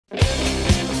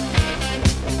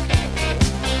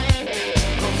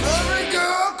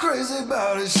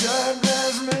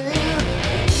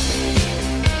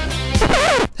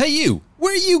Hey you,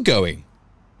 where are you going?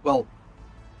 Well,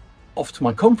 off to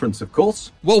my conference, of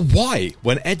course. Well, why,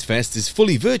 when EdFest is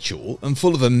fully virtual and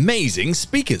full of amazing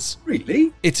speakers?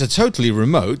 Really? It's a totally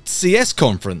remote CS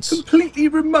conference. Completely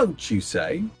remote, you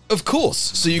say? Of course,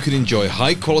 so you can enjoy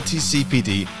high-quality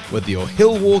CPD whether you're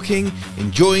hill walking,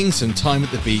 enjoying some time at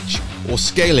the beach, or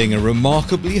scaling a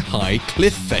remarkably high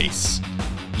cliff face.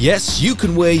 Yes, you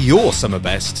can wear your summer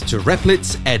best to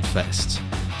Replit's EdFest.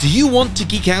 Do you want to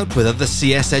geek out with other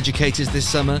CS educators this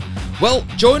summer? Well,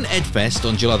 join EdFest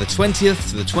on July the 20th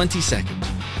to the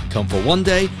 22nd. Come for one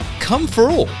day, come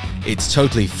for all. It's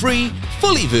totally free,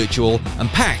 fully virtual, and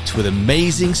packed with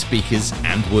amazing speakers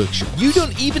and workshops. You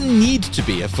don't even need to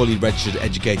be a fully registered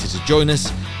educator to join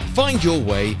us. Find your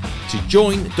way to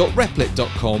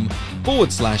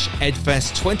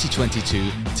join.replit.com/EdFest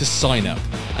 2022 to sign up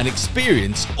and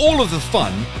experience all of the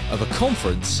fun of a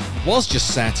conference whilst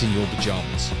just sat in your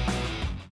pyjamas.